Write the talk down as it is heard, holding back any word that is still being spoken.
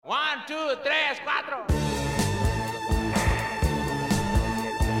tres, cuatro.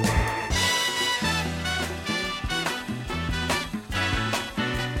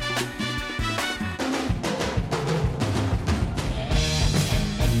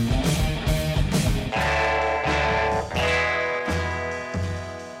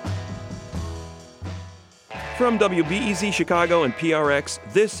 From WBEZ Chicago and PRX,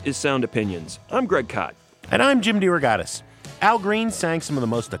 this is Sound Opinions. I'm Greg Kot. And I'm Jim DeRogatis. Al Green sang some of the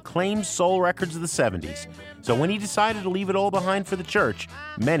most acclaimed soul records of the 70s. So when he decided to leave it all behind for the church,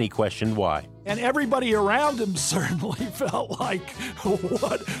 many questioned why. And everybody around him certainly felt like,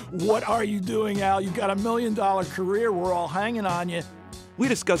 what are you doing, Al? You've got $1 million career. We're all hanging on you. We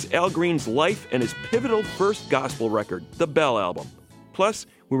discuss Al Green's life and his pivotal first gospel record, the Belle Album. Plus,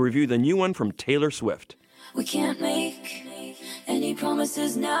 we review the new one from Taylor Swift. We can't make any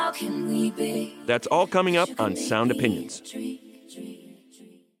promises now, can we be? That's all coming up on Sound Opinions.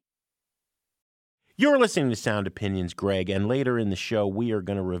 You're listening to Sound Opinions, Greg, and later in the show, we are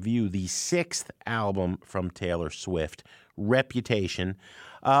going to review the 6th album from Taylor Swift, Reputation.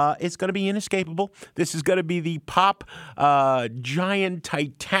 It's going to be inescapable. This is going to be the pop giant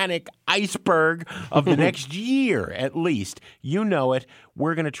Titanic iceberg of the next year, at least. You know it.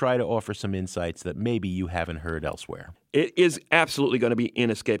 We're going to try to offer some insights that maybe you haven't heard elsewhere. It is absolutely going to be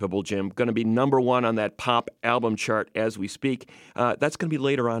inescapable, Jim. Going to be number one on that pop album chart as we speak. That's going to be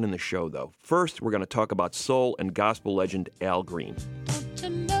later on in the show, though. First, we're going to talk about soul and gospel legend Al Green. Don't you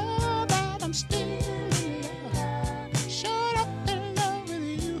know that I'm still in love? Shut up in love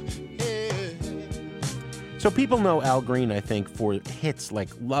with you, yeah. So people know Al Green, I think, for hits like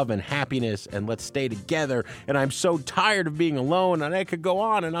Love and Happiness and Let's Stay Together and I'm So Tired of Being Alone, and I could go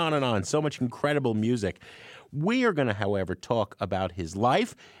on and on and on. So much incredible music. We are going to, however, talk about his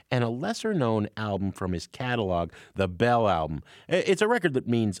life and a lesser-known album from his catalog, the Belle Album. It's a record that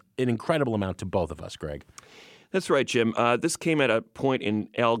means an incredible amount to both of us, Greg. That's right, Jim. This came at a point in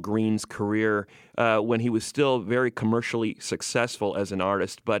Al Green's career when he was still very commercially successful as an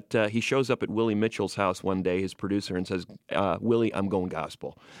artist, but he shows up at Willie Mitchell's house one day, his producer, and says, Willie, I'm going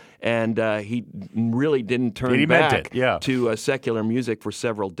gospel. And he really didn't turn back to secular music for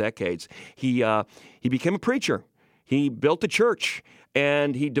several decades. He became a preacher. He built a church,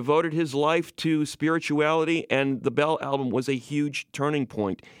 and he devoted his life to spirituality, and the Belle Album was a huge turning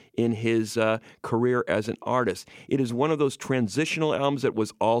point in his career as an artist. It is one of those transitional albums that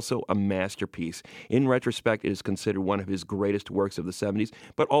was also a masterpiece. In retrospect, it is considered one of his greatest works of the 70s,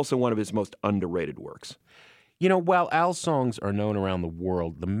 but also one of his most underrated works. You know, while Al's songs are known around the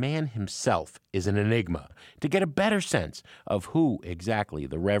world, the man himself is an enigma. To get a better sense of who exactly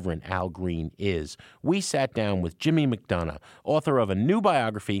the Reverend Al Green is, we sat down with Jimmy McDonough, author of a new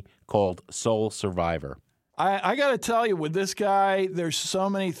biography called Soul Survivor. I got to tell you, with this guy, there's so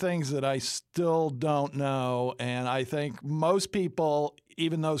many things that I still don't know, and I think most people,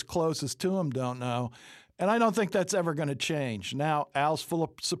 even those closest to him, don't know. And I don't think that's ever going to change. Now, Al's full of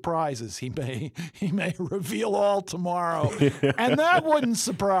surprises. He may reveal all tomorrow, and that wouldn't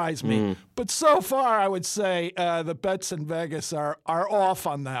surprise me. But so far, I would say the bets in Vegas are off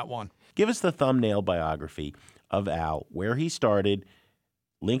on that one. Give us the thumbnail biography of Al, where he started,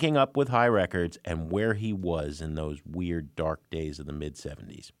 linking up with High Records, and where he was in those weird, dark days of the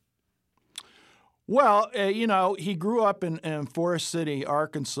mid-'70s. Well, he grew up in Forest City,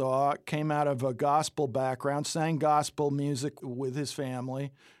 Arkansas, came out of a gospel background, sang gospel music with his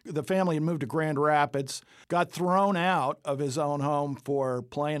family. The family had moved to Grand Rapids, got thrown out of his own home for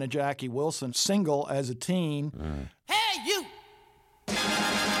playing a Jackie Wilson single as a teen. Hey, you! Come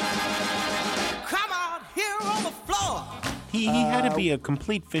out here on the floor! He had to be a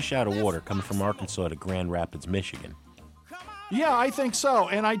complete fish out of water coming from Arkansas to Grand Rapids, Michigan. Yeah, I think so.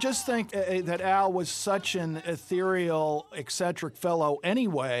 And I just think that Al was such an ethereal, eccentric fellow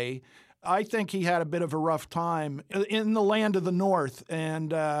anyway. I think he had a bit of a rough time in the land of the North.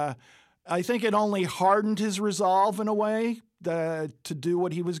 And I think it only hardened his resolve in a way to do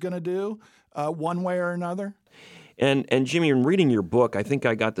what he was going to do one way or another. And Jimmy, in reading your book, I think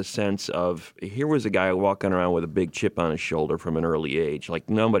I got the sense of here was a guy walking around with a big chip on his shoulder from an early age. Like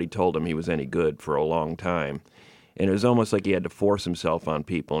nobody told him he was any good for a long time. And it was almost like he had to force himself on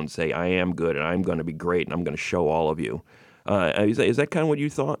people and say, I am good and I'm going to be great and I'm going to show all of you. Is that kind of what you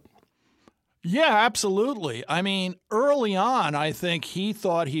thought? Yeah, absolutely. I mean, early on, I think he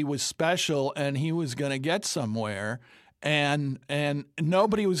thought he was special and he was going to get somewhere. and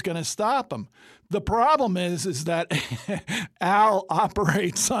nobody was going to stop him. The problem is that Al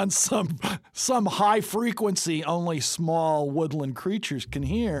operates on some high frequency only small woodland creatures can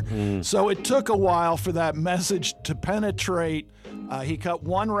hear. So it took a while for that message to penetrate. He cut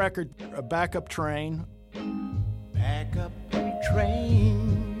one record, a Backup Train. Backup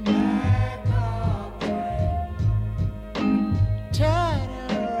train. Backup train. Turn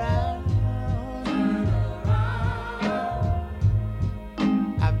around.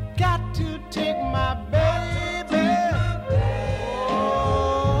 I've got to take my baby.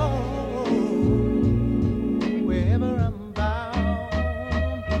 Oh, wherever I'm bound.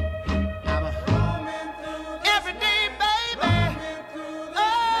 I'm homing through every day, baby. Oh,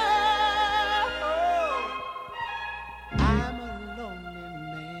 I'm a lonely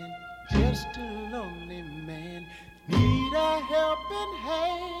man, just a lonely man. Need a helping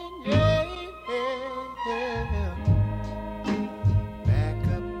hand, yeah. Back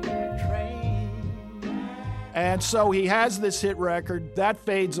up the train. And so he has this hit record that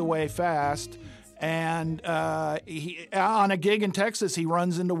fades away fast. And he, on a gig in Texas, he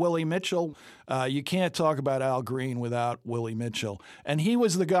runs into Willie Mitchell. You can't talk about Al Green without Willie Mitchell. And he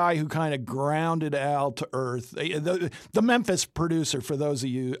was the guy who kind of grounded Al to earth. The Memphis producer, for those of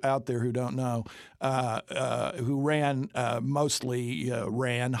you out there who don't know, who mostly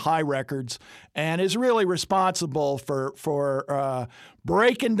ran High Records and is really responsible for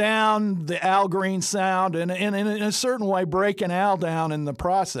breaking down the Al Green sound and in a certain way breaking Al down in the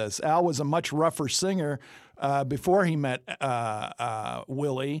process. Al was a much rougher singer before he met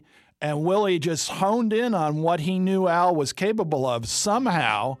Willie, and Willie just honed in on what he knew Al was capable of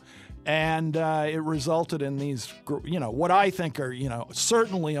somehow, and it resulted in these, what I think are,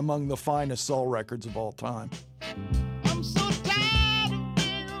 certainly among the finest soul records of all time. I'm so tired of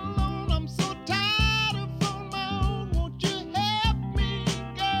being alone. I'm so tired of on my own. Won't you help me,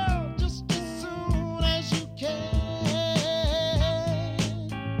 girl, just as soon as you can?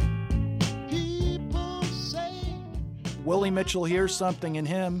 People say Willie Mitchell hears something in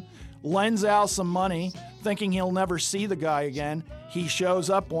him, lends Al some money, thinking he'll never see the guy again. He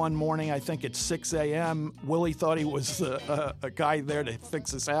shows up one morning, I think it's 6 a.m. Willie thought he was a guy there to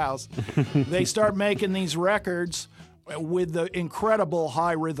fix his house. They start making these records with the incredible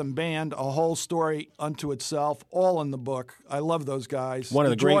high rhythm band, a whole story unto itself, all in the book. I love those guys. One of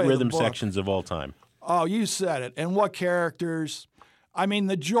the joy great of rhythm the book. sections of all time. Oh, you said it. And what characters. I mean,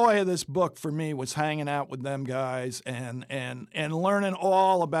 the joy of this book for me was hanging out with them guys and learning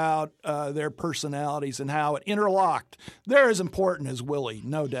all about their personalities and how it interlocked. They're as important as Willie,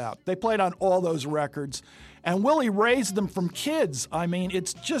 no doubt. They played on all those records, and Willie raised them from kids. I mean,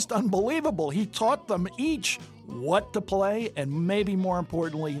 it's just unbelievable. He taught them each what to play and maybe more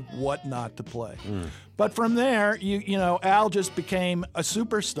importantly, what not to play. But from there, you know, Al just became a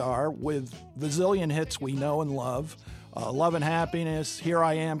superstar with the zillion hits we know and love. Love and Happiness, Here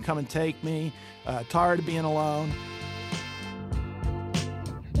I Am, Come and Take Me, Tired of Being Alone.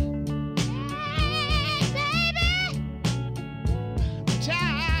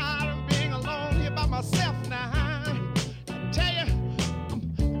 tired of being alone here by myself now. I tell you,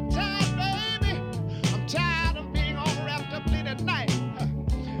 I'm tired, baby. I'm tired of being all wrapped up late at night.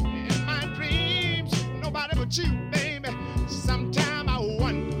 In my dreams, nobody but you, baby. Sometime I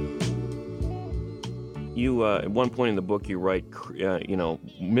wonder. You, at one point in the book, you write,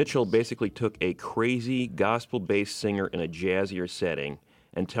 Mitchell basically took a crazy gospel-based singer in a jazzier setting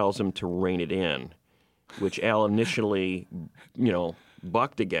and tells him to rein it in, which Al initially,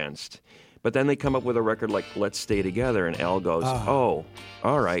 bucked against. But then they come up with a record like Let's Stay Together, and Al goes, oh,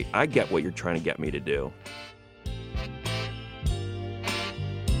 all right, I get what you're trying to get me to do.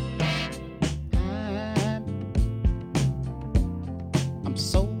 I'm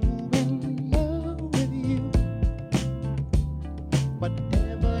so in love with you.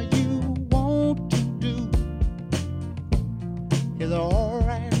 Whatever you want to do is all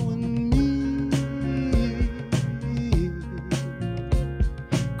right with me.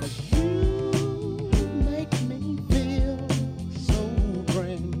 'Cause you make me feel so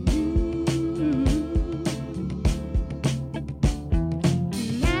brand new. And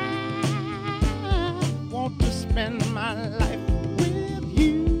I want to spend my life with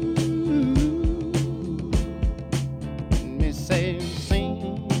you. Me say, sing,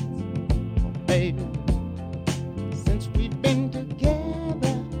 oh baby, since we've been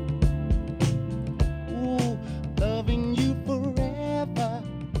together, ooh, loving you forever.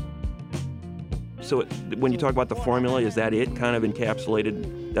 So when you talk about the formula, is that it kind of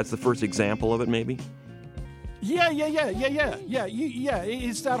encapsulated? That's the first example of it, maybe? Yeah.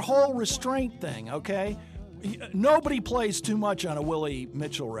 It's that whole restraint thing, okay? nobody plays too much on a Willie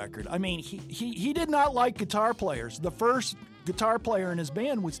Mitchell record. I mean, he did not like guitar players. The first guitar player in his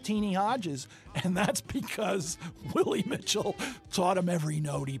band was Teenie Hodges, and that's because Willie Mitchell taught him every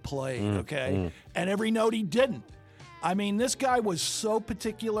note he played, okay? And every note he didn't. I mean, this guy was so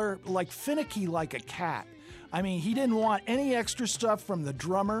particular, like finicky like a cat. I mean, he didn't want any extra stuff from the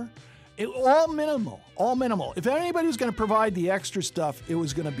drummer. All minimal. If anybody was going to provide the extra stuff, it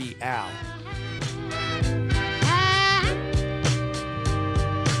was going to be Al.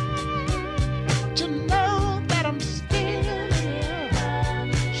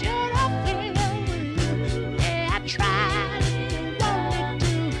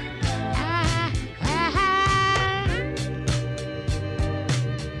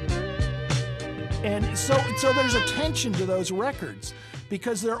 And so there's a tension to those records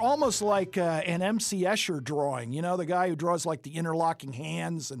because they're almost like an M.C. Escher drawing, you know, the guy who draws like the interlocking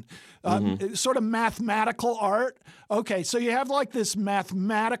hands and sort of mathematical art. Okay, so you have like this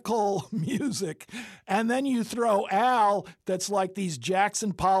mathematical music, and then you throw Al that's like these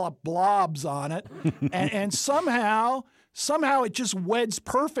Jackson Pollock blobs on it, and somehow it just weds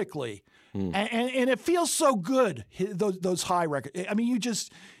perfectly. And it feels so good, those high records. I mean,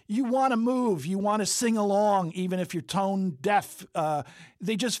 you want to move, you want to sing along, even if you're tone deaf.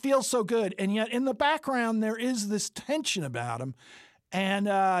 They just feel so good. And yet in the background, there is this tension about them. And,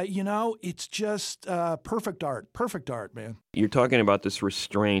 it's just perfect art, man. You're talking about this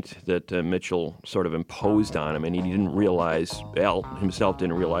restraint that Mitchell sort of imposed on him, and he didn't realize, Al himself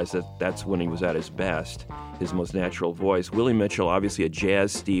didn't realize that that's when he was at his best, his most natural voice. Willie Mitchell, obviously a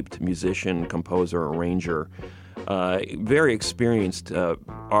jazz-steeped musician, composer, arranger, very experienced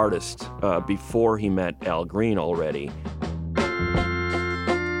artist before he met Al Green already.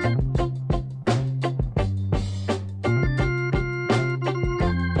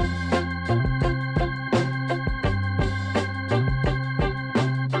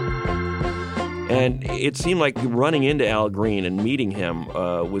 And it seemed like running into Al Green and meeting him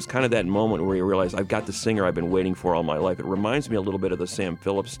was kind of that moment where you realize, I've got the singer I've been waiting for all my life. It reminds me a little bit of the Sam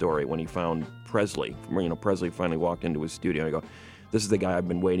Phillips story when he found Presley. Presley finally walked into his studio and I go, this is the guy I've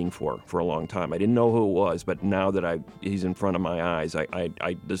been waiting for a long time. I didn't know who it was, but now that he's in front of my eyes,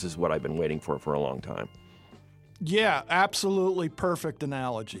 this is what I've been waiting for a long time. Yeah, absolutely perfect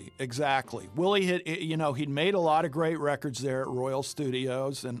analogy. Exactly. Willie he'd made a lot of great records there at Royal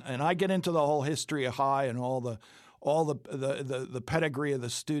Studios, and I get into the whole history of High and all the pedigree of the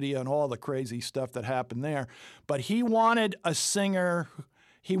studio and all the crazy stuff that happened there. But he wanted a singer.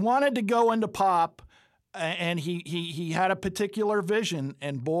 He wanted to go into pop, and he had a particular vision.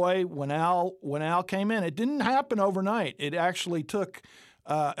 And boy, when Al came in, it didn't happen overnight. It actually took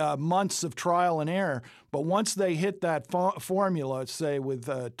months of trial and error. But once they hit that formula, say with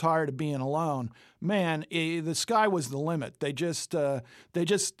Tired of Being Alone, man, the sky was the limit. They just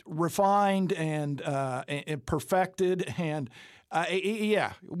refined and perfected and.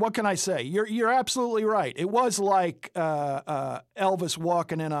 What can I say? You're absolutely right. It was like Elvis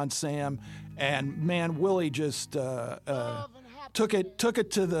walking in on Sam, and man, Willie just took it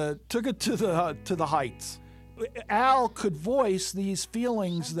to the heights. Al could voice these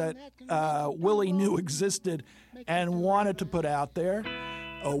feelings that Willie knew existed and wanted to put out there.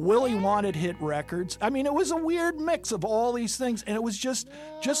 Willie wanted hit records. I mean, it was a weird mix of all these things, and it was just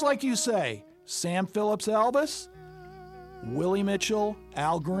like you say, Sam Phillips, Elvis, Willie Mitchell,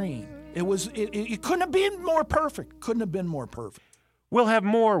 Al Green. It couldn't have been more perfect. We'll have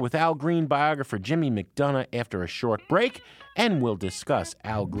more with Al Green biographer Jimmy McDonough after a short break, and we'll discuss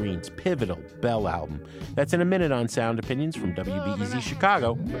Al Green's pivotal Belle album. That's in a minute on Sound Opinions from WBEZ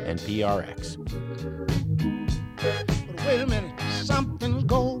Chicago and PRX. But wait a minute, something's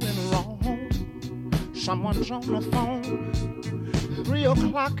going wrong. Someone's on the phone, 3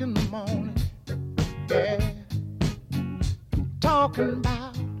 o'clock in the morning, yeah, talking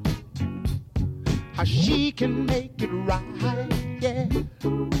about how she can make it right, yeah.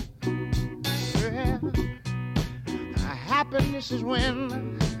 Happiness is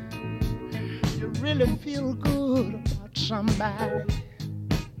when you really feel good about somebody.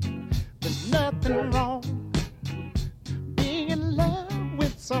 There's nothing wrong being in love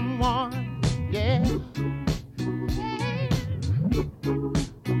with someone, yeah.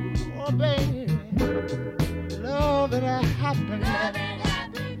 Oh, baby, love and a happiness.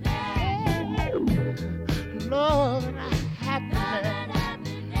 Love and a happiness.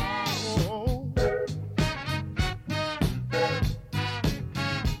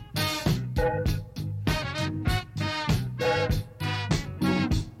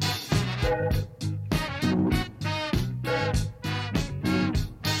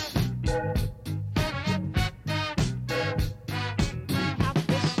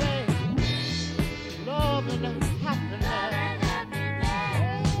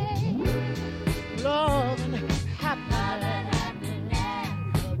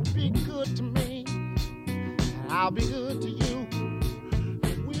 I'll be good to you.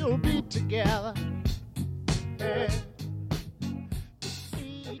 We'll be together. Yeah.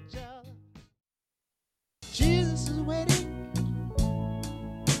 Each other. Jesus is waiting.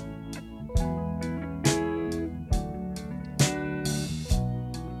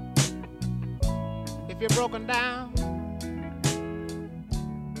 If you're broken down,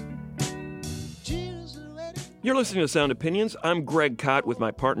 Jesus is waiting. You're listening to Sound Opinions. I'm Greg Kot with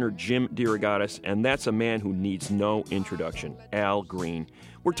my partner Jim DeRogatis, and that's a man who needs no introduction, Al Green.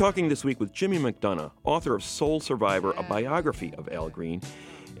 We're talking this week with Jimmy McDonough, author of Soul Survivor, a biography of Al Green.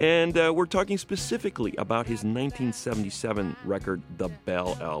 And we're talking specifically about his 1977 record, The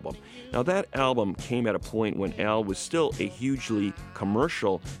Belle Album. Now, that album came at a point when Al was still a hugely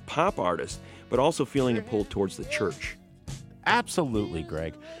commercial pop artist, but also feeling a pull towards the church. Absolutely,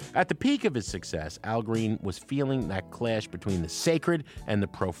 Greg. At the peak of his success, Al Green was feeling that clash between the sacred and the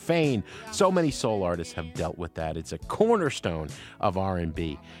profane. So many soul artists have dealt with that. It's a cornerstone of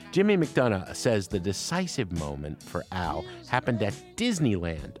R&B. Jimmy McDonough says the decisive moment for Al happened at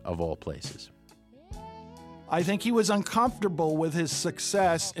Disneyland, of all places. I think he was uncomfortable with his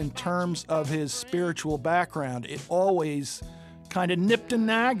success in terms of his spiritual background. It always kind of nipped and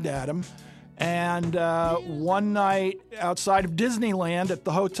nagged at him. And one night outside of Disneyland at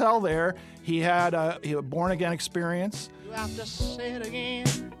the hotel there, he had a born-again experience. You have to say it again.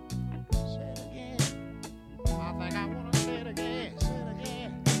 Say it again. I think I want to say it again. Say it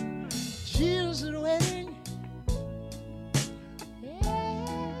again. Jesus is waiting.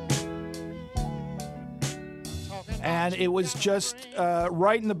 And it was just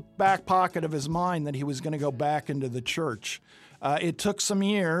right in the back pocket of his mind that he was going to go back into the church. It took some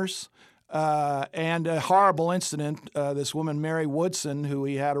years. And a horrible incident, this woman, Mary Woodson, who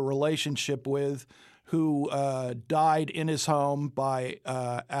he had a relationship with, who died in his home by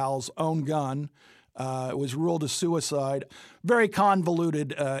Al's own gun. It was ruled a suicide. Very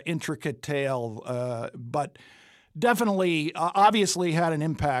convoluted, intricate tale, but definitely, obviously had an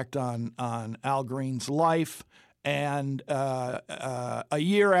impact on Al Green's life. And a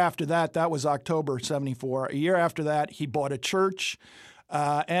year after that was October 74, a year after that, he bought a church.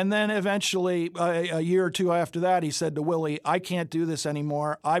 And then eventually, a year or two after that, he said to Willie, I can't do this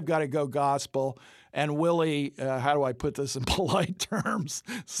anymore. I've got to go gospel. And Willie, how do I put this in polite terms,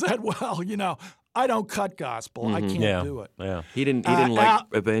 said, well, I don't cut gospel. I can't do it. Yeah. He didn't like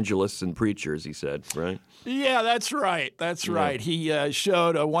evangelists and preachers, he said, right? Yeah, that's right. That's right. He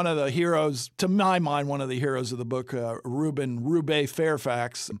showed one of the heroes, to my mind, one of the heroes of the book, Rube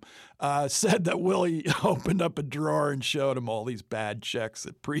Fairfax, said that Willie opened up a drawer and showed him all these bad checks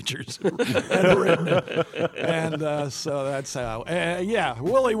that preachers had written. And so that's how.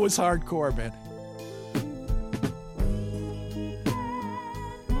 Willie was hardcore, man.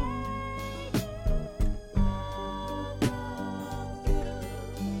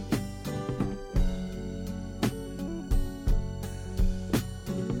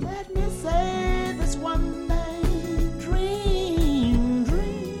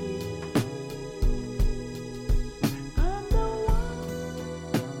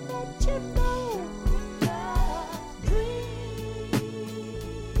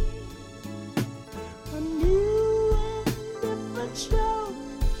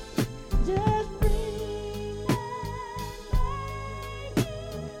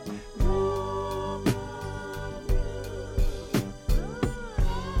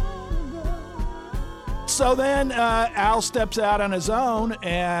 So then Al steps out on his own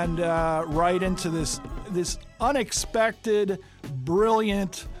and right into this unexpected,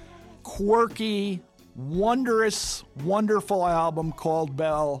 brilliant, quirky, wonderful album called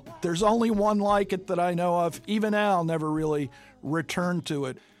Belle. There's only one like it that I know of. Even Al never really returned to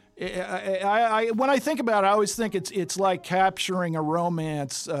it. When I think about it, I always think it's like capturing a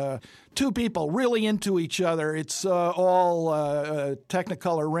romance. Two people really into each other. It's all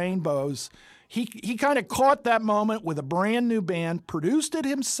Technicolor rainbows. He kind of caught that moment with a brand new band, produced it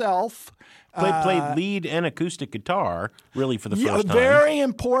himself. Played lead and acoustic guitar, really, for the first time. Very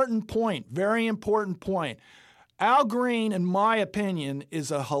important point. Very important point. Al Green, in my opinion,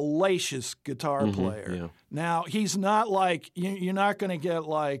 is a hellacious guitar player. Yeah. Now, he's not like, you're not going to get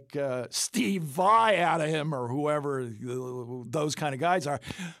like Steve Vai out of him or whoever those kind of guys are.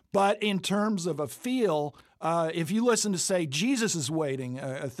 But in terms of a feel, if you listen to, say, Jesus is Waiting,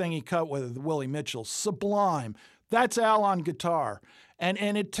 a thing he cut with Willie Mitchell, sublime. That's Al on guitar.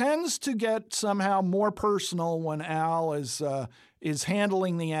 And it tends to get somehow more personal when Al is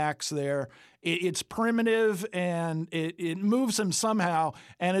handling the axe there. It's primitive and it moves him somehow,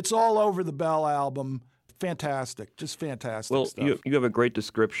 and it's all over the Belle album. fantastic, just fantastic Well, stuff. you have a great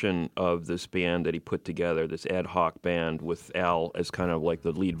description of this band that he put together, this ad hoc band with Al as kind of like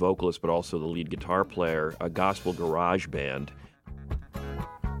the lead vocalist, but also the lead guitar player, a gospel garage band.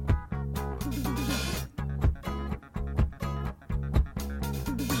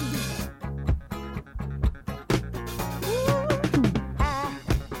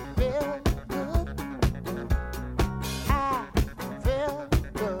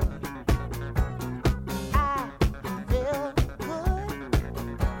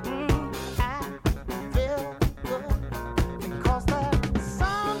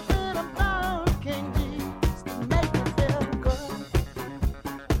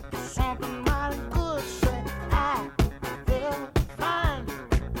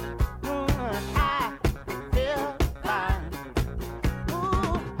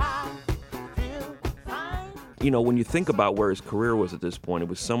 You know, when you think about where his career was at this point, it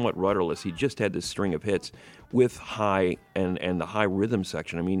was somewhat rudderless. He just had this string of hits with high and the high rhythm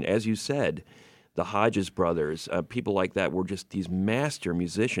section. I mean, as you said, the Hodges brothers, people like that were just these master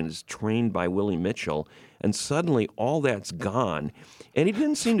musicians trained by Willie Mitchell, and suddenly all that's gone. And he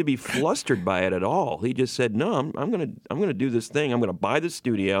didn't seem to be flustered by it at all. He just said, "No, I'm gonna do this thing. I'm gonna buy the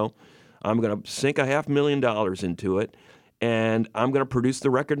studio. I'm gonna sink $500,000 into it, and I'm gonna produce the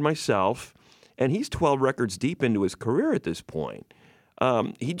record myself." And he's 12 records deep into his career at this point.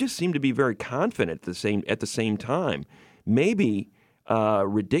 He just seemed to be very confident at the same time. Maybe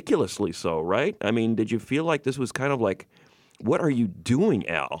ridiculously so, right? I mean, did you feel like this was kind of like, what are you doing,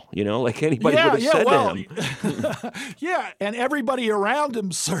 Al? You know, like anybody would have said to him. Yeah, and everybody around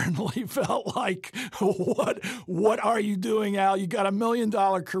him certainly felt like, what are you doing, Al? You got $1 million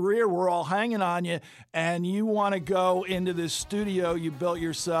career. We're all hanging on you, and you want to go into this studio you built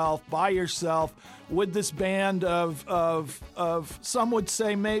yourself, by yourself, with this band of some would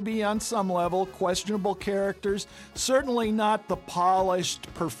say maybe on some level questionable characters, certainly not the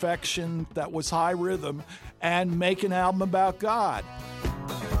polished perfection that was High Rhythm, and make an album about God.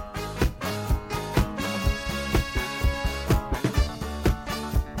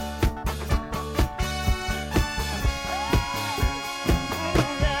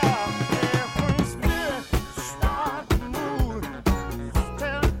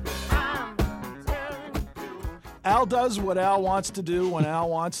 Al does what Al wants to do when Al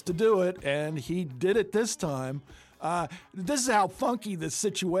wants to do it, and he did it this time. This is how funky this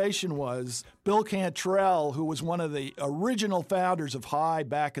situation was. Bill Cantrell, who was one of the original founders of High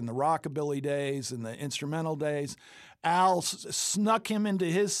back in the rockabilly days and the instrumental days, Al snuck him into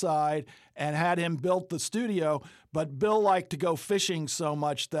his side and had him build the studio. But Bill liked to go fishing so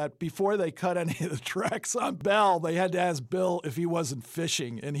much that before they cut any of the tracks on Belle, they had to ask Bill if he wasn't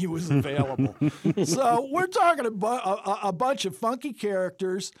fishing, and he was available. So we're talking about a bunch of funky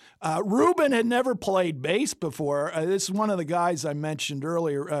characters. Reuben had never played bass before. This is one of the guys I mentioned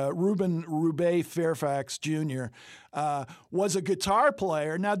earlier. Reuben Roubaix Fairfax Jr. Was a guitar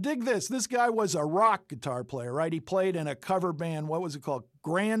player. Now dig this. This guy was a rock guitar player, right? He played in a cover band. What was it called?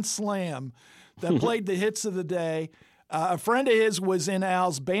 Grand Slam. That played the hits of the day. A friend of his was in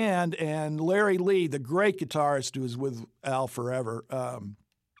Al's band, and Larry Lee, the great guitarist who was with Al forever,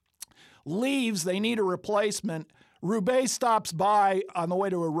 leaves. They need a replacement. Roubaix stops by on the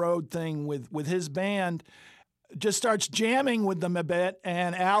way to a road thing with his band, just starts jamming with them a bit,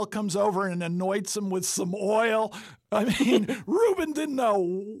 and Al comes over and anoints him with some oil. I mean, Reuben didn't know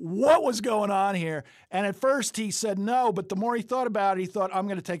what was going on here. And at first he said no, but the more he thought about it, he thought, I'm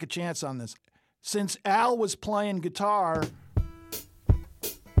going to take a chance on this. Since Al was playing guitar,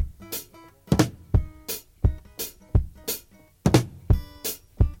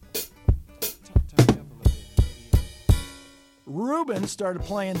 Reuben started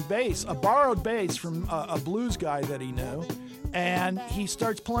playing bass, a borrowed bass from a blues guy that he knew, and he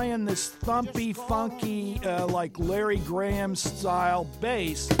starts playing this thumpy, funky, like Larry Graham style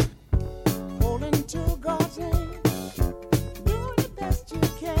bass. Holding to God's hand, doing the best you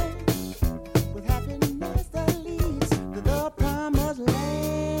can. Happiness that leads to the promised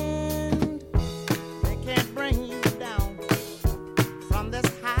land. They can't bring you down from this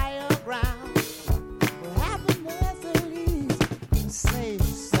higher ground. But happiness that leads to safe,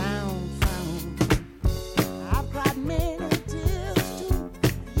 sound found. I've cried many tears too,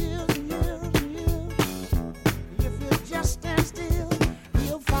 years and years and years. If you just stand still,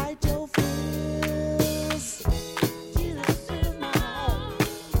 you'll fight your fears. Jesus is my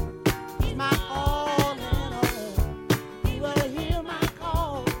all. He's my all.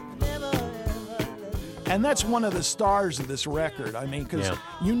 And that's one of the stars of this record. I mean, because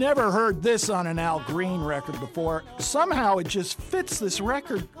you never heard this on an Al Green record before. Somehow it just fits this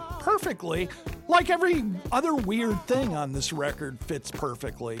record perfectly. like every other weird thing on this record fits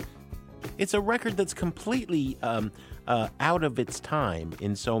perfectly. It's a record that's completely out of its time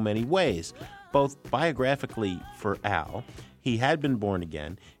in so many ways, both biographically for Al. He had been born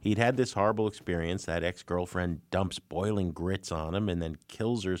again. He'd had this horrible experience. That ex-girlfriend dumps boiling grits on him and then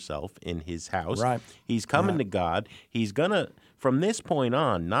kills herself in his house. Right. He's coming to God. He's going to, from this point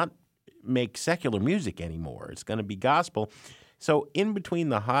on, not make secular music anymore. It's going to be gospel. So in between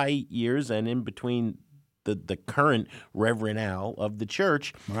the high years and in between the current Reverend Al of the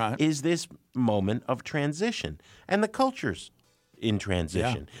church is this moment of transition. And the culture's in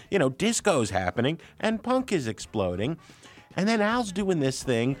transition. Yeah. You know, disco's happening and punk is exploding. And then Al's doing this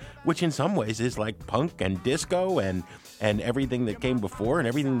thing, which in some ways is like punk and disco and everything that came before and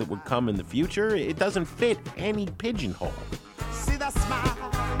everything that would come in the future. It doesn't fit any pigeonhole. See the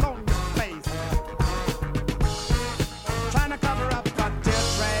smile on your face, trying to cover up a tear trace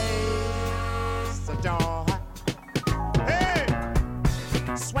of joy. Hey,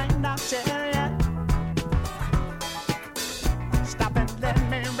 swing down chariot, stop and let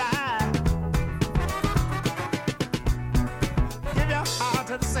me ride. Give your heart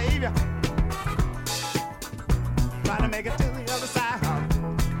to the Savior, try to make it to the other side.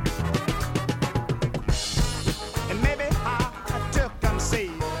 And maybe hard to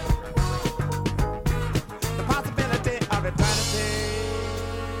conceive the possibility of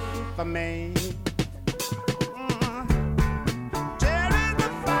eternity for me. Jerry the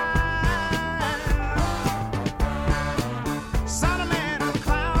fire, son of man,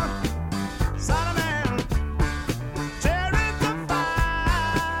 clown, son of man, Jerry the fire.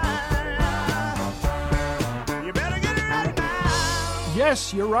 You better get it right now.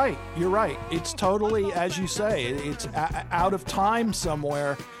 Yes, you're right. You're right. It's totally, as you say, it's out of time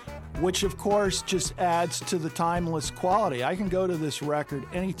somewhere, which of course just adds to the timeless quality. I can go to this record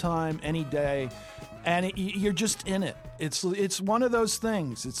anytime, any day, and you're just in it. It's one of those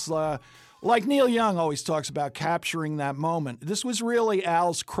things. It's like Neil Young always talks about capturing that moment. This was really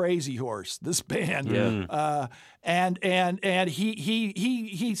Al's Crazy Horse, this band. Yeah. And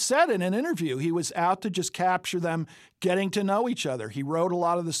he said in an interview he was out to just capture them getting to know each other. He wrote a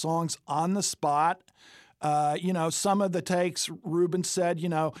lot of the songs on the spot. Some of the takes, Rubin said,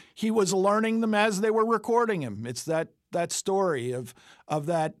 he was learning them as they were recording him. It's that story of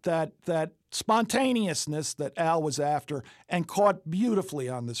that spontaneousness that Al was after and caught beautifully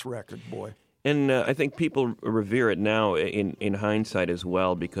on this record, boy. And I think people revere it now in hindsight as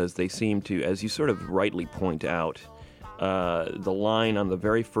well, because they seem to, as you sort of rightly point out, the line on the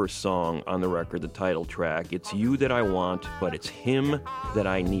very first song on the record, the title track, it's you that I want, but it's him that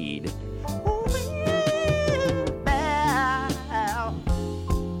I need.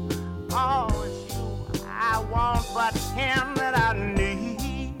 But him that I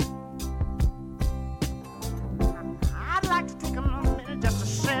need. I'd like to take a minute just to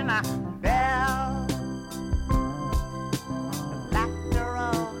sing a bell. The laughter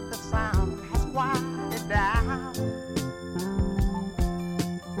of the sound has quieted down.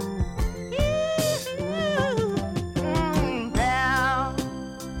 Bell.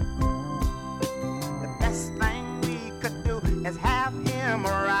 The best thing we could do is have him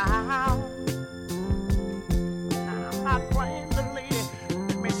around.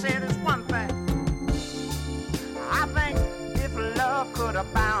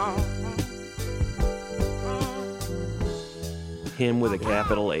 Him with a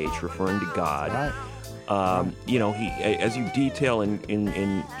capital H, referring to God. Right. He, as you detail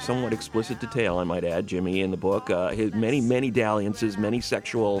in somewhat explicit detail, I might add, Jimmy, in the book, his many dalliances, many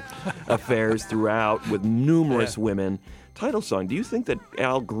sexual affairs throughout with numerous women. Title song. Do you think that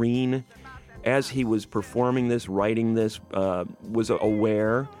Al Green, as he was performing this, writing this, was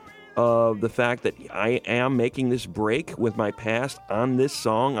aware of the fact that I am making this break with my past on this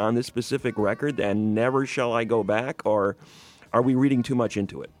song, on this specific record, and never shall I go back? Or are we reading too much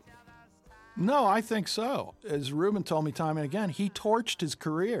into it? No, I think so. As Rubin told me time and again, he torched his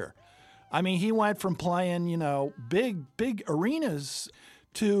career. I mean, he went from playing, big arenas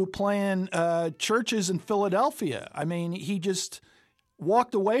to playing churches in Philadelphia. I mean, he just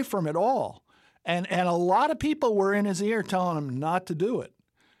walked away from it all. And a lot of people were in his ear telling him not to do it.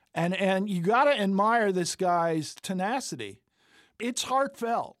 And you got to admire this guy's tenacity. It's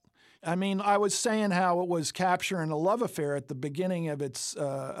heartfelt. I mean, I was saying how it was capturing a love affair at the beginning of its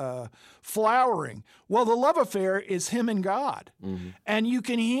flowering. Well, the love affair is him and God. Mm-hmm. And you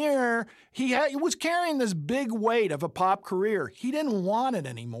can hear he was carrying this big weight of a pop career. He didn't want it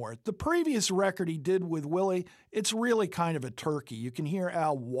anymore. The previous record he did with Willie, it's really kind of a turkey. You can hear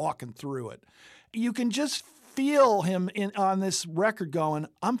Al walking through it. You can just feel him on this record going,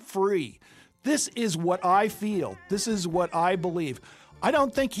 I'm free. this is what I feel. This is what I believe. I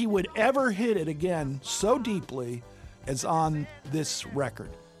don't think he would ever hit it again so deeply as on this record.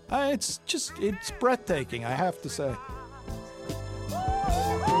 It's breathtaking, I have to say.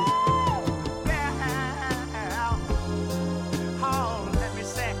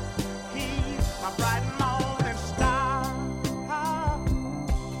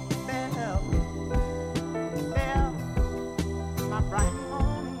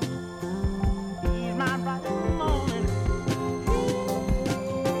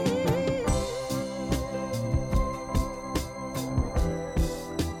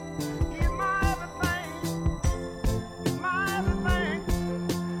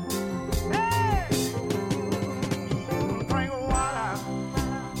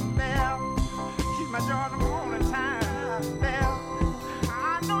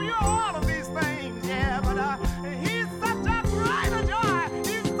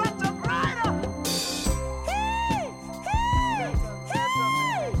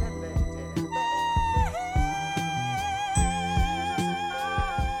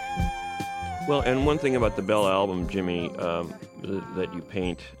 Well, and one thing about the Belle Album, Jimmy, that you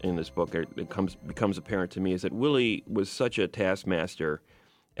paint in this book, it becomes apparent to me, is that Willie was such a taskmaster,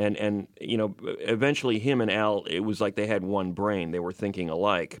 and you know, eventually him and Al, it was like they had one brain. They were thinking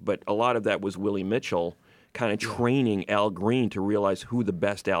alike, but a lot of that was Willie Mitchell kind of training Al Green to realize who the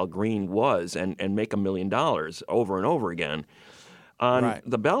best Al Green was and make $1 million over and over again. On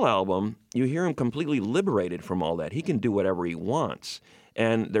the Belle Album, you hear him completely liberated from all that. He can do whatever he wants.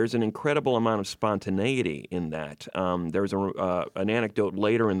 And there's an incredible amount of spontaneity in that. There's an anecdote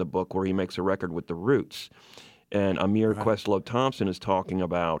later in the book where he makes a record with the Roots. And Amir Questlove Thompson is talking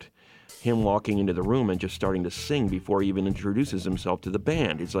about him walking into the room and just starting to sing before he even introduces himself to the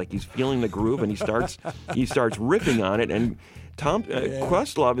band. It's like he's feeling the groove and he starts riffing on it. And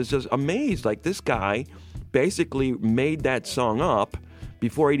Questlove is just amazed. Like, this guy basically made that song up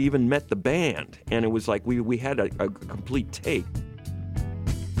before he'd even met the band. And it was like we had a complete take.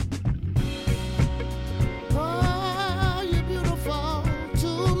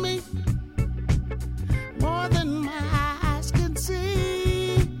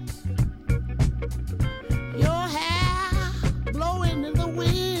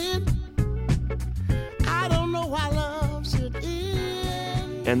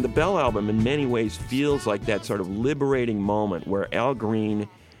 And the Belle Album, in many ways, feels like that sort of liberating moment where Al Green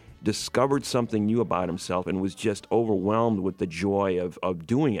discovered something new about himself and was just overwhelmed with the joy of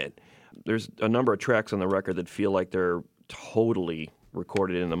doing it. There's a number of tracks on the record that feel like they're totally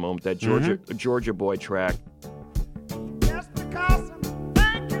recorded in the moment. That Georgia Boy track. Just because I'm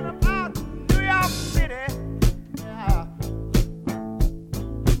thinking about New York City, yeah.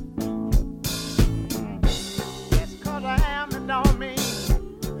 Just because I am and don't mean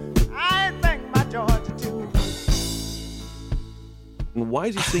I ain't thinking about Georgia too. And why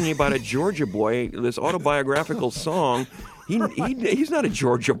is he singing about a Georgia boy, this autobiographical song? He's not a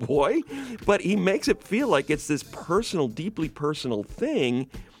Georgia boy, but he makes it feel like it's this personal, deeply personal thing.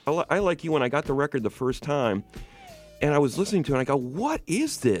 I like you when I got the record the first time, and I was listening to it, and I go, what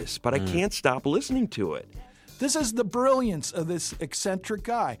is this? But I can't stop listening to it. This is the brilliance of this eccentric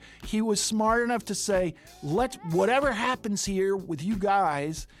guy. He was smart enough to say, whatever happens here with you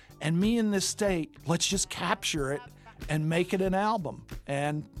guys and me in this state, let's just capture it and make it an album.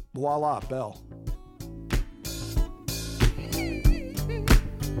 And voila, Belle.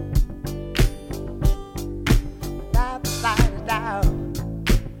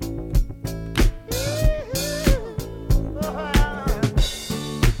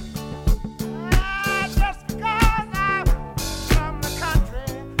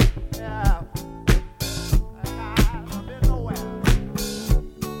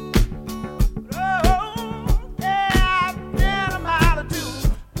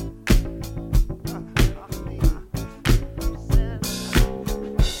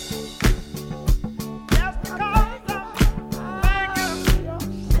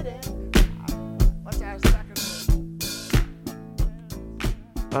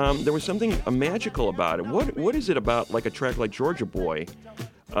 There was something magical about it. What is it about, like a track like Georgia Boy,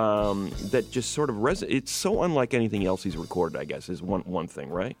 that just sort of resonates? It's so unlike anything else he's recorded, I guess, is one thing,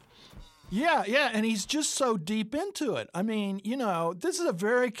 right? Yeah, and he's just so deep into it. I mean, you know, this is a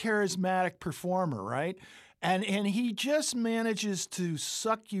very charismatic performer, right? And he just manages to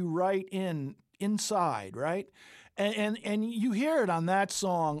suck you right inside, right? And you hear it on that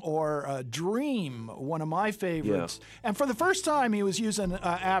song, or Dream, one of my favorites. Yeah. And for the first time, he was using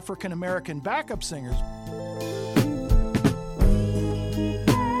African-American backup singers.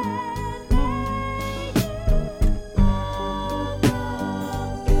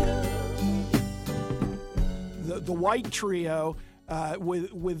 white trio,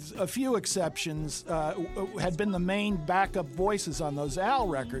 with a few exceptions, had been the main backup voices on those Al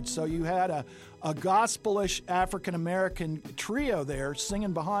records. So you had a gospelish African-American trio there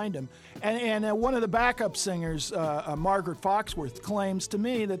singing behind him. And one of the backup singers, Margaret Foxworth, claims to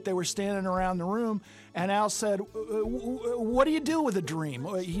me that they were standing around the room, and Al said, what do you do with a dream?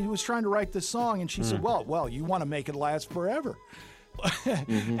 He was trying to write this song, and she said, well, you want to make it last forever.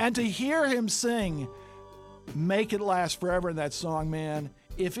 And to hear him sing Make It Last Forever in that song, man,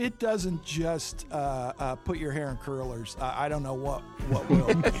 if it doesn't just put your hair in curlers, I don't know what will.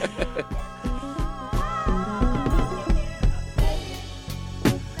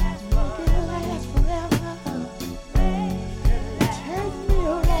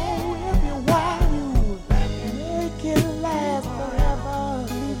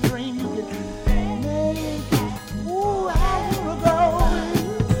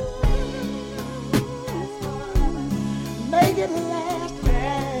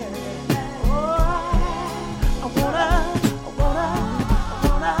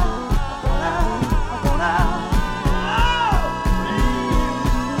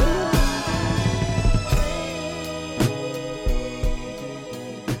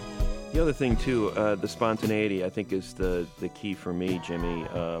 Thing too, the spontaneity I think is the key for me, Jimmy.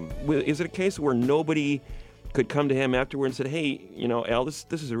 Is it a case where nobody could come to him afterward and said, "Hey, Al, this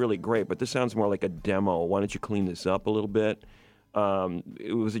is really great, but this sounds more like a demo. Why don't you clean this up a little bit?"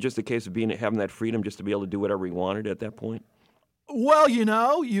 Was it just a case of having that freedom just to be able to do whatever he wanted at that point? Well,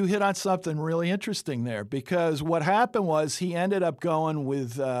 you hit on something really interesting there, because what happened was he ended up going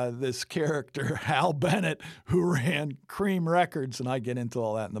with this character, Hal Bennett, who ran Cream Records, and I get into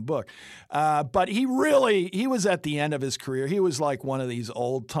all that in the book. But he was at the end of his career. He was like one of these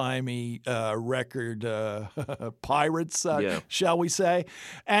old-timey record pirates, shall we say.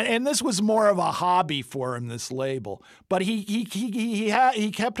 And this was more of a hobby for him, this label. But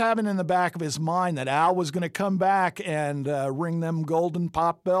he kept having in the back of his mind that Al was going to come back and ring them golden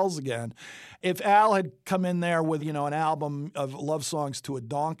pop bells again. If Al had come in there with, an album of love songs to a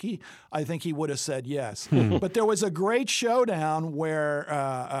donkey, I think he would have said yes. But there was a great showdown where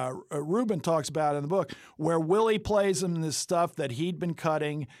Reuben talks about in the book, where Willie plays him this stuff that he'd been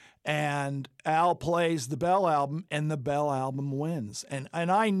cutting, and Al plays the Belle Album, and the Belle Album wins. And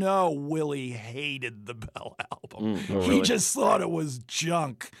I know Willie hated the Belle Album. Really? He just thought it was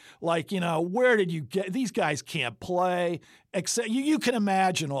junk. Like, where did you get – these guys can't play. Except you can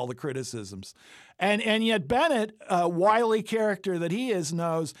imagine all the criticisms. And yet Bennett, a wily character that he is,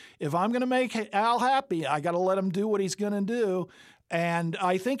 knows if I'm going to make Al happy, I got to let him do what he's going to do. And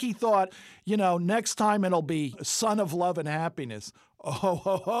I think he thought, next time it'll be Son of Love and Happiness.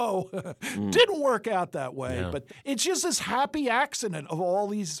 Didn't work out that way. Yeah. But it's just this happy accident of all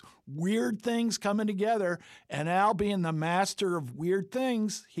these weird things coming together. And Al, being the master of weird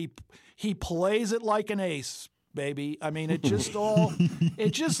things, he plays it like an ace. Baby. I mean, it just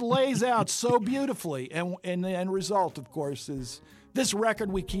lays out so beautifully. And the end result, of course, is this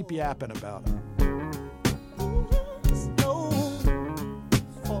record we keep yapping about.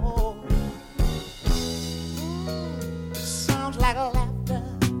 Sounds like laughter,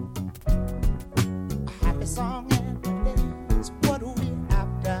 a happy song, and that's what we're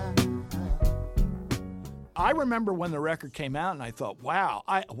after. I remember when the record came out, and I thought, "Wow,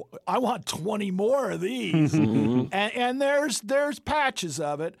 I want 20 more of these." and there's patches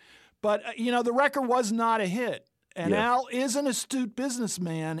of it, but the record was not a hit. And Al is an astute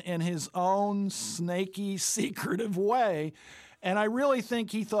businessman in his own snaky, secretive way. And I really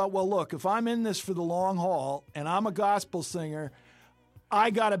think he thought, well, look, if I'm in this for the long haul and I'm a gospel singer,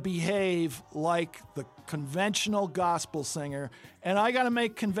 I got to behave like the conventional gospel singer, and I got to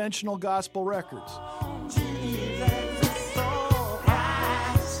make conventional gospel records.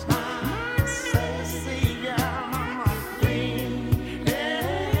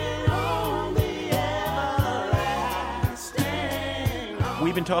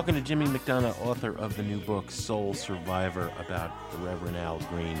 We've been talking to Jimmy McDonough, author of the new book, Soul Survivor, about the Reverend Al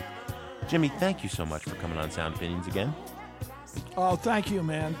Green. Jimmy, thank you so much for coming on Sound Opinions again. Oh, thank you,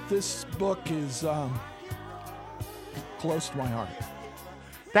 man. This book is close to my heart.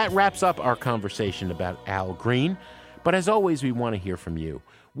 That wraps up our conversation about Al Green. But as always, we want to hear from you.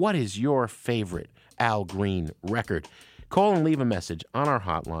 What is your favorite Al Green record? Call and leave a message on our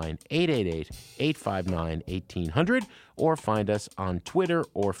hotline, 888-859-1800, or find us on Twitter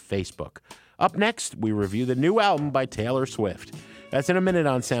or Facebook. Up next, we review the new album by Taylor Swift. That's in a minute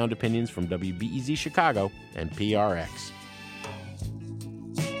on Sound Opinions from WBEZ Chicago and PRX.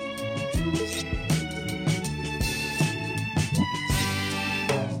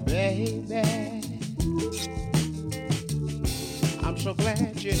 Baby, so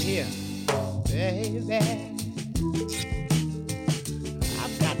glad you're here, baby.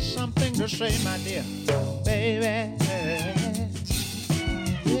 I've got something to say, my dear, baby.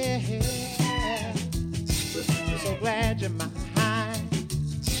 Yeah, so glad you're mine.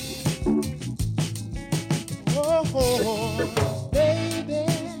 Oh, baby,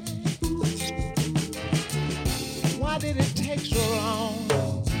 why did it take so long?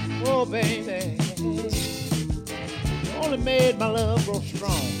 Oh, baby, you only made my love grow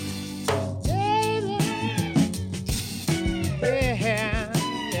strong. Baby,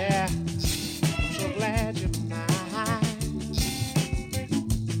 yeah, I'm so glad you're mine.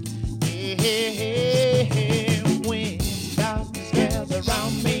 Yeah, when darkness gathers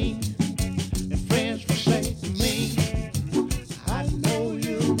around me and friends forsake me, I know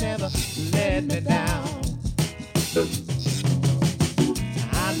you'll never let me down.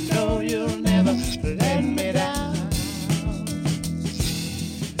 I know you'll never let me down.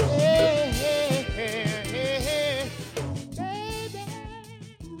 Hey, hey, hey, hey, hey, baby.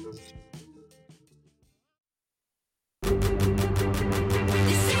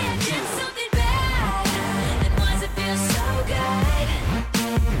 You say I did something bad, and why does it feel so good?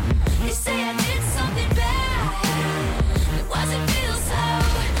 You say I did something bad, and why does it feel so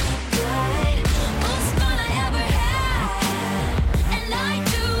good? Most fun I ever had, and I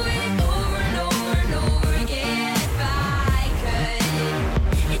do it over and over and over again if I could.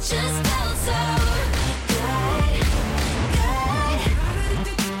 It just felt so good,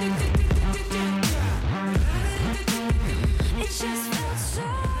 It just felt so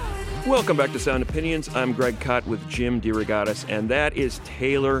good. Welcome back to Sound Opinions. I'm Greg Kot with Jim DeRogatis, and that is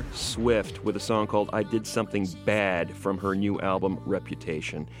Taylor Swift with a song called I Did Something Bad from her new album,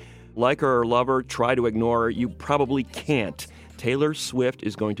 Reputation. Like her or love her, try to ignore her, you probably can't. Taylor Swift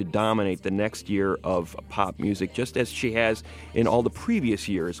is going to dominate the next year of pop music, just as she has in all the previous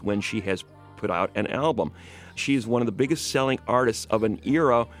years when she has put out an album. She is one of the biggest selling artists of an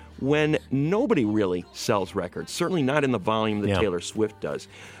era when nobody really sells records, certainly not in the volume that Taylor Swift does.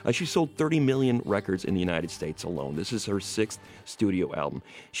 She sold 30 million records in the United States alone. This is her 6th studio album.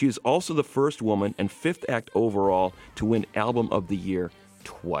 She is also the first woman and 5th act overall to win Album of the Year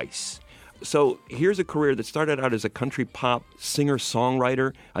twice. So here's a career that started out as a country pop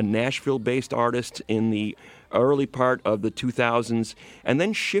singer-songwriter, a Nashville-based artist in the early part of the 2000s, and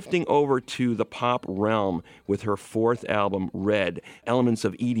then shifting over to the pop realm with her 4th album, Red. Elements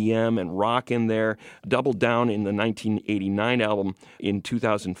of EDM and rock in there, doubled down in the 1989 album in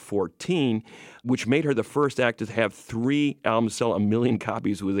 2014, which made her the first act to have 3 albums sell 1 million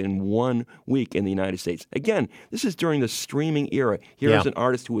copies within 1 week in the United States. Again, this is during the streaming era. Here is an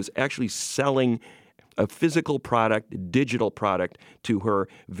artist who was actually selling a physical product, digital product, to her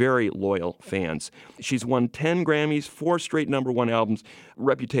very loyal fans. She's won 10 Grammys, 4 straight #1 albums.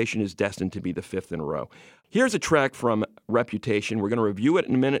 Reputation is destined to be the 5th in a row. Here's a track from Reputation. We're going to review it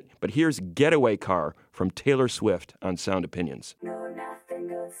in a minute, but here's Getaway Car from Taylor Swift on Sound Opinions.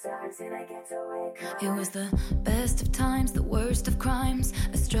 It was the best of times, the worst of crimes.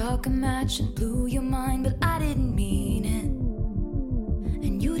 I struck a match and blew your mind, but I didn't mean it,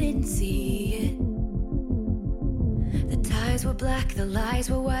 and you didn't see it. The ties were black, the lies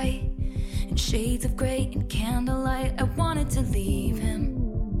were white, in shades of gray and candlelight. I wanted to leave him,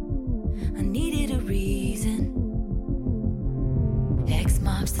 I needed a reason. X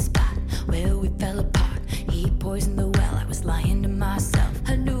marks the spot where we fell apart. He poisoned the well, I was lying to myself.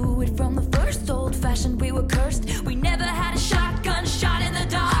 I knew it from the first, old-fashioned, we were cursed. We never had a shotgun shot in the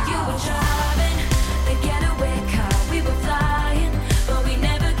dark. You were driving the getaway car, we were flying, but we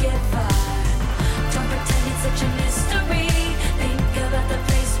never get far. Don't pretend it's such a mystery. Think about the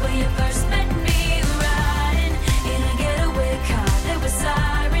place where you first met me. Riding in a getaway car, there were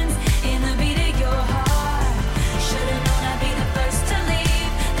sirens in the beat of your heart. Should've known I'd be the first to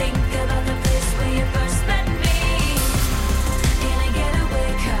leave. Think about the place where you first met me. In a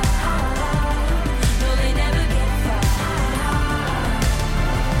getaway car, no, they never get far.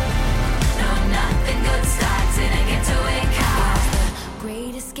 No, nothing good starts in a getaway car. The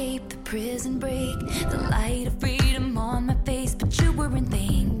great escape, the prison break, the light of freedom on my face, but you weren't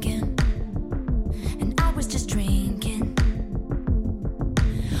thinking, and I was just drinking.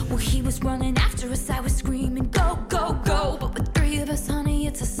 Well, he was running after us, I was screaming, go, go, go. But with 3 of us, honey,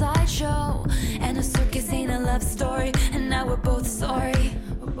 it's a sideshow, and a circus ain't a love story, and now we're both sorry.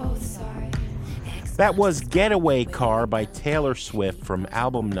 We're both sorry. That was Getaway Car by Taylor Swift from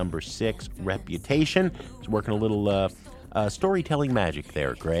album number 6, Reputation. He's working a little storytelling magic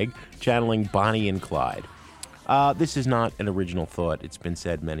there, Greg, channeling Bonnie and Clyde. This is not an original thought. It's been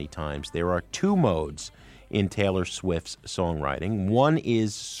said many times. There are 2 modes in Taylor Swift's songwriting. One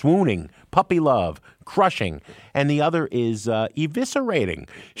is swooning, puppy love, crushing, and the other is eviscerating.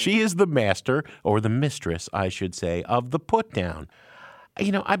 She is the master, or the mistress, I should say, of the put-down.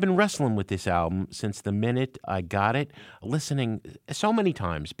 You know, I've been wrestling with this album since the minute I got it, listening so many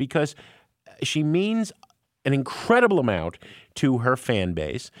times, because she means an incredible amount to her fan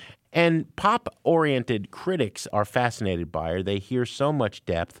base, and pop-oriented critics are fascinated by her. They hear so much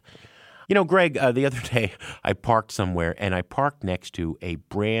depth. You know, Greg, the other day I parked somewhere, and I parked next to a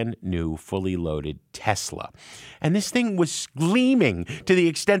brand new, fully loaded Tesla. And this thing was gleaming to the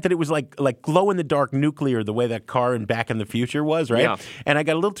extent that it was like glow-in-the-dark nuclear, the way that car in Back in the Future was, right? Yeah. And I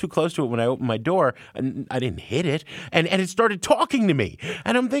got a little too close to it when I opened my door, and I didn't hit it, and it started talking to me.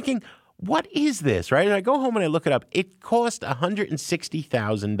 And I'm thinking, what is this, right? And I go home and I look it up. It cost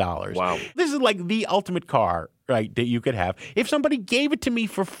 $160,000. Wow. This is like the ultimate car, right, that you could have. If somebody gave it to me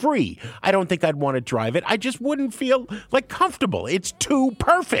for free, I don't think I'd want to drive it. I just wouldn't feel like comfortable. It's too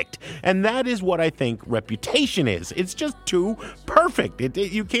perfect. And that is what I think Reputation is. It's just too perfect.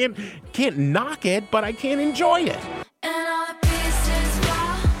 You can't knock it, but I can't enjoy it. And all the pieces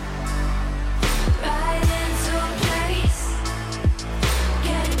fall right into place.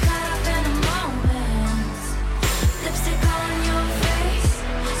 Getting caught up in a moment. Lipstick on your face.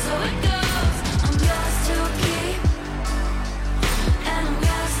 So it goes. I'm yours to keep, and I'm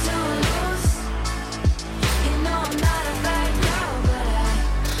yours to lose. You know I'm not a bad girl, but I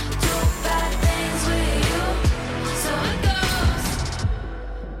do bad things with you. So it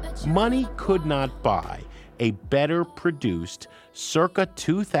goes. Money could not buy a better produced circa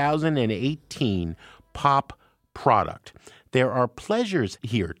 2018 pop product. There are pleasures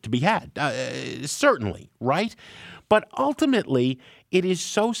here to be had, certainly, right? But ultimately, it is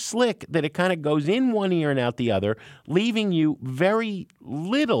so slick that it kind of goes in one ear and out the other, leaving you very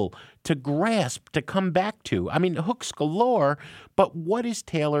little to grasp, to come back to. I mean, hooks galore, but what is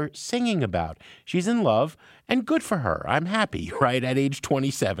Taylor singing about? She's in love, and good for her. I'm happy, right, at age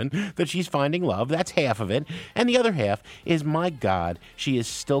 27, that she's finding love. That's half of it. And the other half is, my God, she is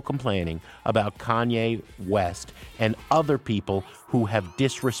still complaining about Kanye West and other people who have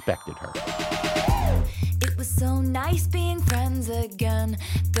disrespected her. It was so nice being friends again.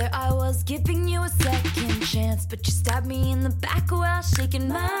 There I was giving you a second chance, but you stabbed me in the back while shaking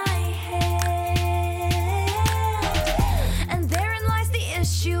my hand. And therein lies the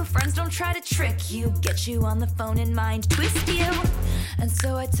issue. Friends don't try to trick you, get you on the phone and mind twist you. And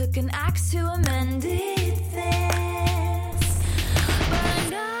so I took an axe to amend it this. But I'm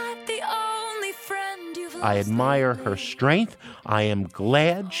not the only friend you've lost. I admire her strength. I am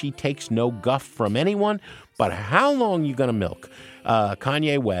glad she takes no guff from anyone. But how long are you going to milk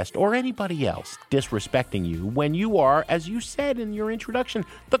Kanye West or anybody else disrespecting you when you are, as you said in your introduction,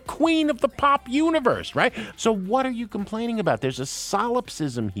 the queen of the pop universe, right? So what are you complaining about? There's a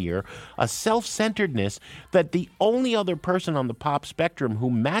solipsism here, a self-centeredness that the only other person on the pop spectrum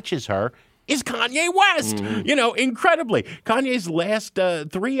who matches her is Kanye West. Mm-hmm. You know, incredibly. Kanye's last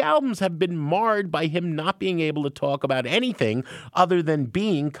 3 albums have been marred by him not being able to talk about anything other than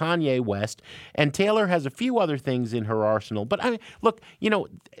being Kanye West. And Taylor has a few other things in her arsenal. But, I mean, look, you know,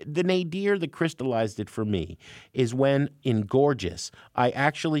 the nadir that crystallized it for me is when, in Gorgeous, I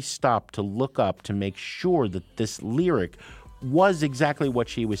actually stopped to look up to make sure that this lyric was exactly what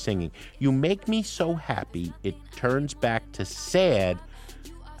she was singing. You make me so happy, it turns back to sad.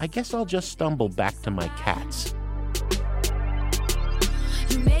 I guess I'll just stumble back to my cats.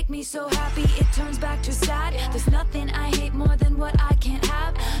 You make me so happy, it turns back to sad. There's nothing I hate more than what I can't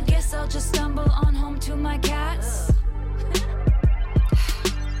have. Guess I'll just stumble on home to my cats.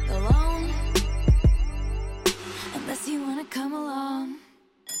 Alone, unless you wanna come along.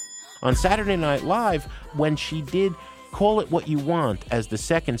 On Saturday Night Live, when she did Call It What You Want as the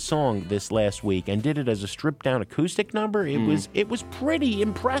second song this last week and did it as a stripped-down acoustic number, it was pretty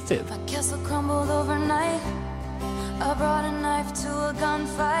impressive. My castle crumbled overnight. I brought a knife to a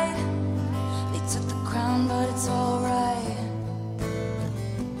gunfight. They took the crown, but it's alright.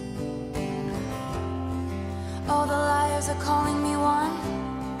 All the liars are calling me one.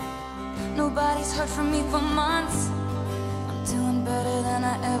 Nobody's heard from me for months. I'm doing better than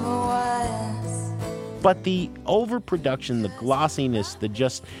I ever was. But the overproduction, the glossiness, the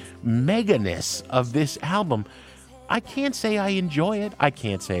just meganess of this album, I can't say I enjoy it. I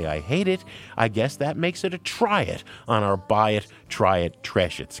can't say I hate it. I guess that makes it a try it on our buy it, try it,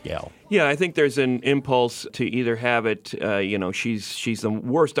 trash it scale. Yeah, I think there's an impulse to either have it, she's the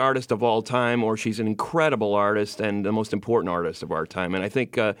worst artist of all time, or she's an incredible artist and the most important artist of our time. And I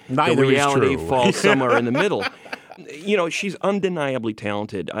think the Neither reality is true. falls somewhere in the middle. She's undeniably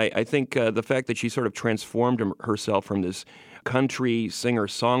talented. I think the fact that she sort of transformed herself from this country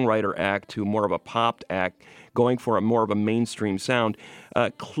singer-songwriter act to more of a pop act, going for more of a mainstream sound,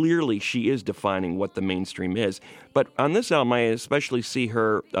 clearly she is defining what the mainstream is. But on this album, I especially see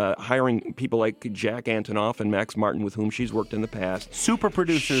her hiring people like Jack Antonoff and Max Martin, with whom she's worked in the past. Super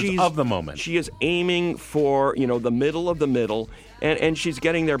producers of the moment. She is aiming for, the middle of the middle, and she's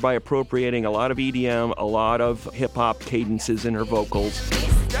getting there by appropriating a lot of EDM, a lot of hip-hop cadences in her vocals. Big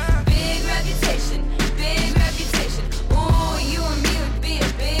reputation. Ooh, you and me would be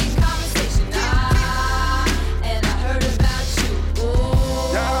a big conversation. And I heard about you.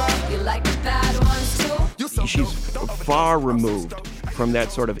 Ooh, you like the bad ones too? She's far removed from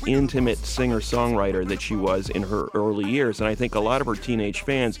that sort of intimate singer-songwriter that she was in her early years. And I think a lot of her teenage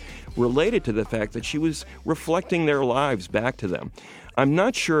fans related to the fact that she was reflecting their lives back to them. I'm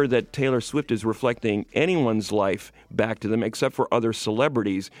not sure that Taylor Swift is reflecting anyone's life back to them except for other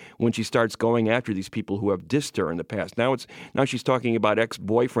celebrities when she starts going after these people who have dissed her in the past. Now she's talking about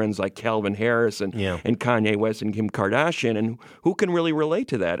ex-boyfriends like Calvin Harris and Kanye West and Kim Kardashian, and who can really relate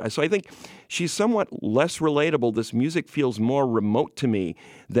to that? So I think she's somewhat less relatable. This music feels more remote to me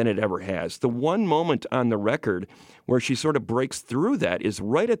than it ever has. The one moment on the record where she sort of breaks through that is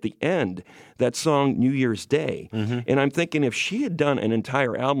right at the end, that song New Year's Day. Mm-hmm. And I'm thinking if she had done an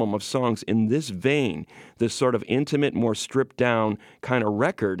entire album of songs in this vein, this sort of intimate, more stripped down kind of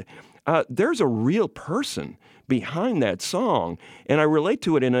record, there's a real person behind that song, and I relate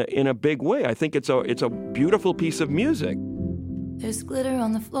to it in a big way. I think it's a beautiful piece of music. There's glitter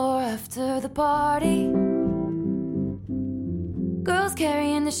on the floor after the party. Girls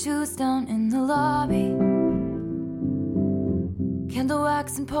carrying the shoes down in the lobby. Candle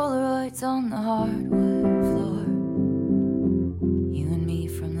wax and Polaroids on the hardwood floor. You and me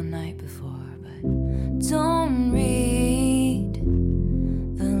from the night before, but don't read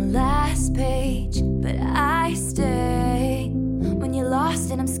the last page. But I stay when you're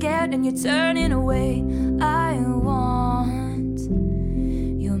lost and I'm scared and you're turning away. I want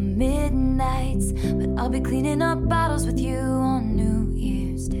your midnights, but I'll be cleaning up bottles with you on New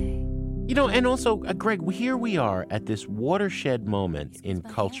Year's Day. And also, Greg, here we are at this watershed moment in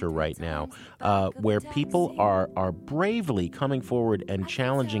culture right now where people are bravely coming forward and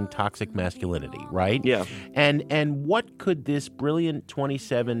challenging toxic masculinity, right? Yeah. And what could this brilliant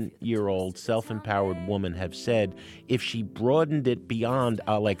 27-year-old self-empowered woman have said if she broadened it beyond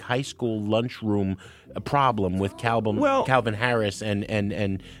like high school lunchroom problem with Calvin Harris and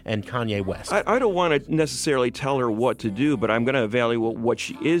Kanye West? I don't want to necessarily tell her what to do, but I'm going to evaluate what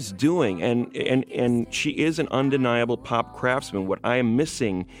she is doing. And she is an undeniable pop craftsman. What I am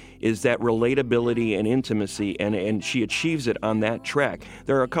missing is that relatability and intimacy, and she achieves it on that track.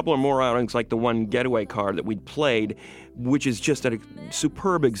 There are a couple of more outings, like the one Getaway Car that we played, which is just a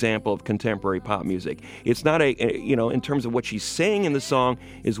superb example of contemporary pop music. It's not in terms of what she's saying in the song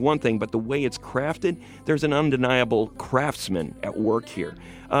is one thing, but the way it's crafted, there's an undeniable craftsman at work here.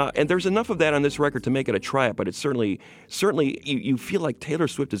 And there's enough of that on this record to make it a try-it, but it's certainly you feel like Taylor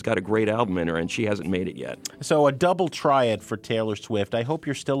Swift has got a great album in her, and she hasn't made it yet. So a double try-it for Taylor Swift. I hope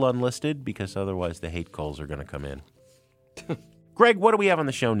you're still unlisted, because otherwise the hate calls are going to come in. Greg, what do we have on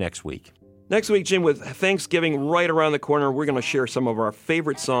the show next week? Next week, Jim, with Thanksgiving right around the corner, we're going to share some of our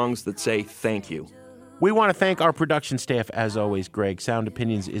favorite songs that say thank you. We want to thank our production staff, as always, Greg. Sound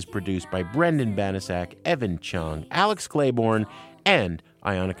Opinions is produced by Brendan Banasak, Evan Chung, Alex Claiborne, and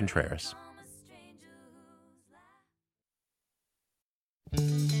Ayanna Contreras.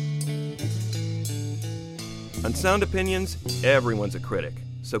 On Sound Opinions, everyone's a critic.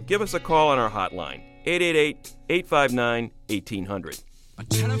 So give us a call on our hotline, 888-859-1800. A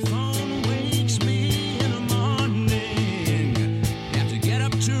telephone wakes me in the morning. Have to get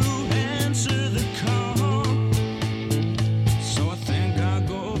up to answer the call. So I think I'll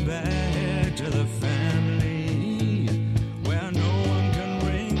go back to the family where no one can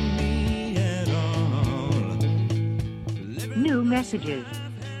ring me at all. New messages.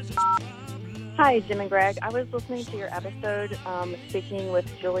 Hi, Jim and Greg. I was listening to your episode speaking with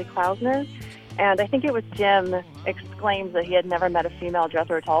Julie Klausner, and I think it was Jim exclaimed that he had never met a female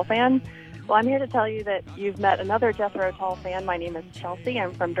Jethro Tull fan. Well, I'm here to tell you that you've met another Jethro Tull fan. My name is Chelsea.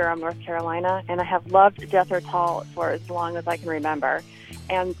 I'm from Durham, North Carolina, and I have loved Jethro Tull for as long as I can remember.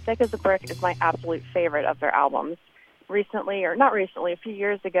 And Thick as a Brick is my absolute favorite of their albums. A few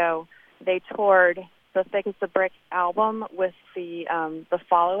years ago, they toured the Thick as a Brick album with the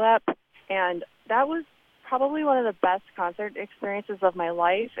follow-up, and that was probably one of the best concert experiences of my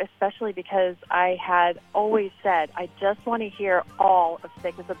life, especially because I had always said, I just want to hear all of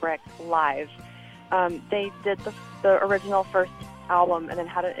Thick as a Brick live. they did the original first album and then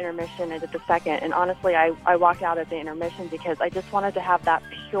had an intermission and did the second. And honestly, I walked out at the intermission because I just wanted to have that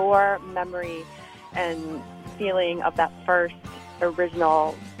pure memory and feeling of that first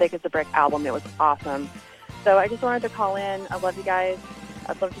original Thick as a Brick album. It was awesome. So I just wanted to call in. I love you guys.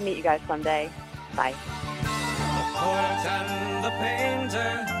 I'd love to meet you guys someday. Bye. The poet and the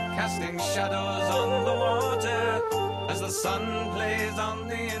painter casting shadows on the water as the sun plays on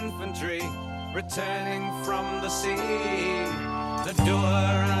the infantry returning from the sea. The doer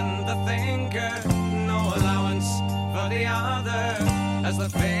and the thinker, no allowance for the other as the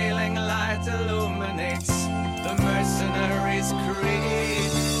failing light illuminates the mercenaries'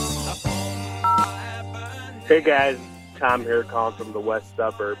 creed. The home fire burning. Hey guys, Tom here calling from the west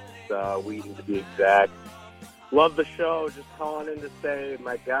suburbs, Wheaton to be exact. Love the show, just calling in to say,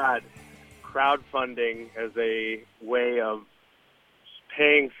 my God, crowdfunding as a way of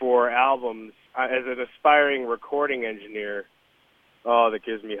paying for albums. As an aspiring recording engineer, that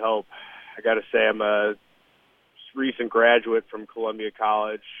gives me hope. I got to say, I'm a recent graduate from Columbia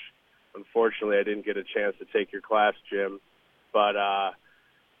College. Unfortunately, I didn't get a chance to take your class, Jim. But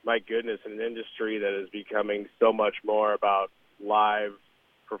my goodness, in an industry that is becoming so much more about live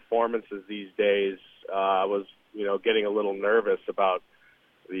performances these days, I was, getting a little nervous about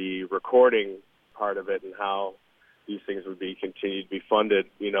the recording part of it and how these things would be continued to be funded,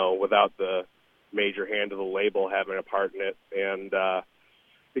 without the major hand of the label having a part in it. And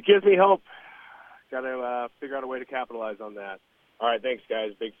it gives me hope. Got to figure out a way to capitalize on that. All right, thanks,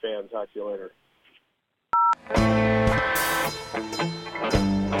 guys. Big fan. Talk to you later.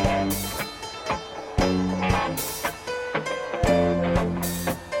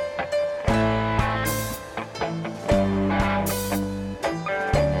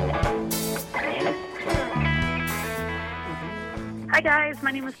 Hi guys,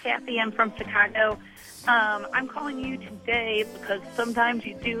 my name is Kathy. I'm from Chicago. I'm calling you today because sometimes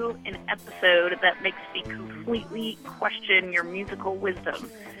you do an episode that makes me completely question your musical wisdom.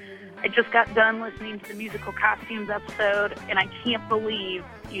 I just got done listening to the musical costumes episode, and I can't believe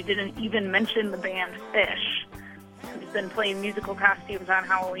you didn't even mention the band Fish, who's been playing musical costumes on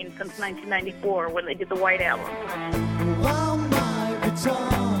Halloween since 1994 when they did the White Album. While my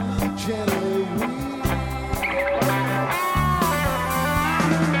guitar gently weeps,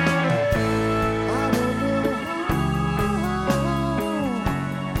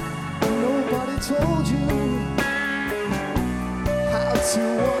 told you how to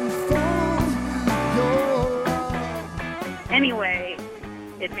unfold your love. Anyway,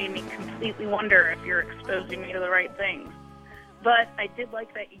 it made me completely wonder if you're exposing me to the right things. But I did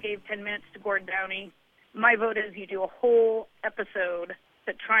like that you gave 10 minutes to Gord Downey. My vote is you do a whole episode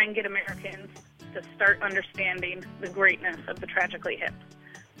to try and get Americans to start understanding the greatness of the Tragically Hip.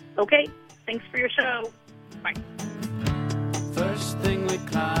 Okay, thanks for your show. Bye. First thing we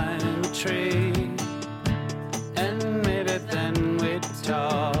climb a tree, and maybe then we'd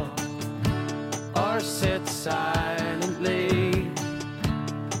talk, or sit silently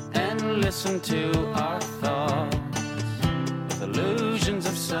and listen to our thoughts, with illusions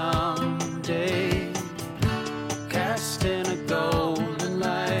of someday cast in a golden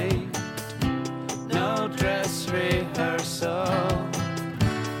light. No dress rehearsal,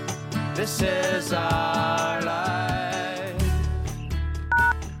 this is our life.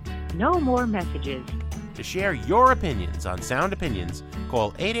 No more messages. To share your opinions on Sound Opinions,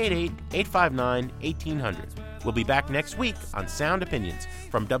 call 888-859-1800. We'll be back next week on Sound Opinions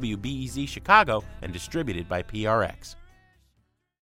from WBEZ Chicago and distributed by PRX.